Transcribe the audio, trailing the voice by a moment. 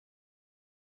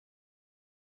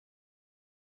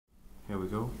Here we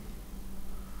go.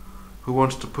 Who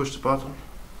wants to push the button?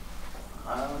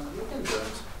 You can do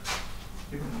it.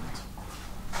 You can do it.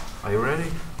 Are you ready?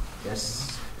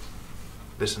 Yes.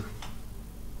 Listen.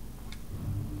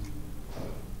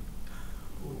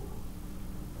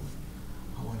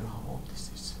 I wonder how old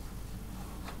this is.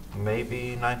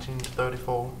 Maybe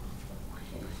 1934.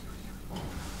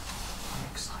 I'm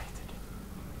excited.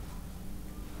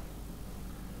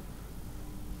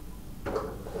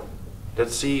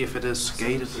 Let's see if it is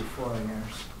gated. 4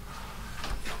 years.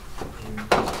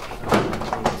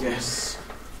 Yes.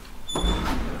 Yeah,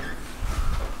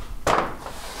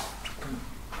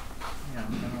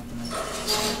 I'm gonna open it.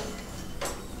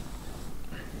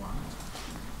 Wow.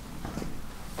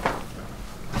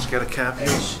 Let's get a cap.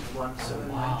 H1793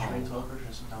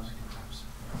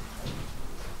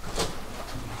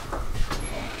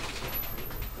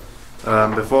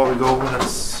 Wow. Before we go,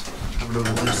 let's have a look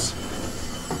at this.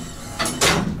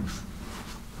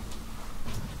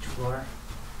 Floor.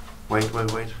 Wait.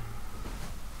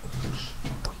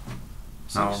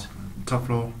 Now, top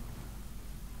floor.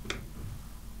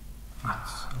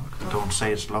 Don't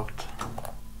say it's locked.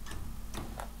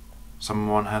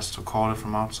 Someone has to call it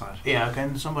from outside. Yeah,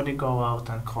 can somebody go out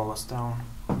and call us down?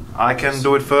 I can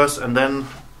do it first, and then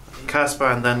Casper,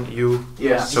 and then you.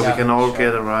 Yeah. So we can all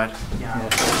get it right. Yeah.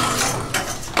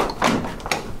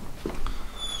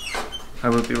 I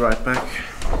will be right back.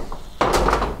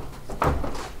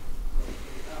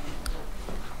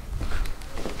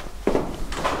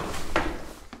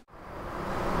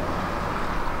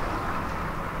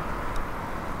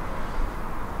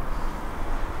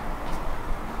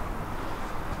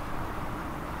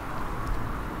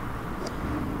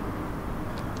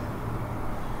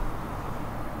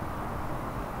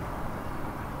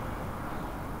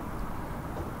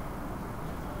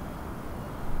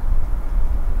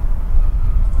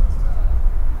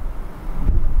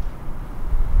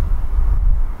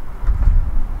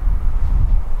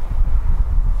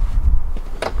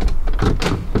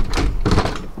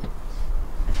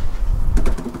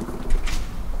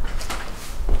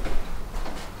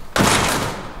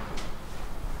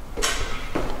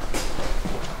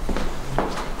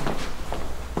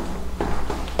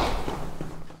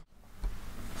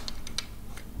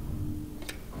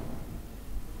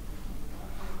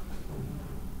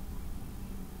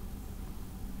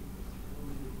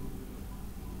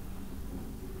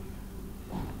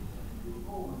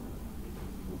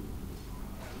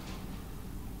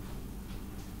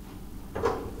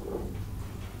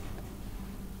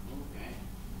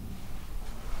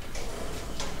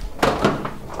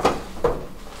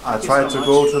 I tried to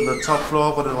go to the top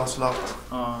floor, but it was locked.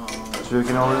 So you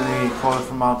can only call it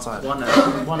from outside. 1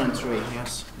 and 3,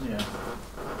 yes. Yeah.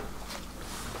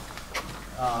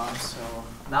 So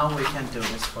now we can do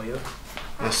this for you.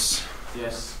 Yes.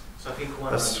 Yes. So pick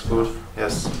one. That's good.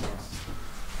 Yes.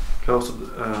 Close the,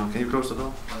 can you close the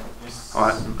door? Yes.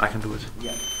 Oh, I can do it.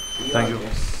 Yeah. Thank you.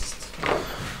 Yes.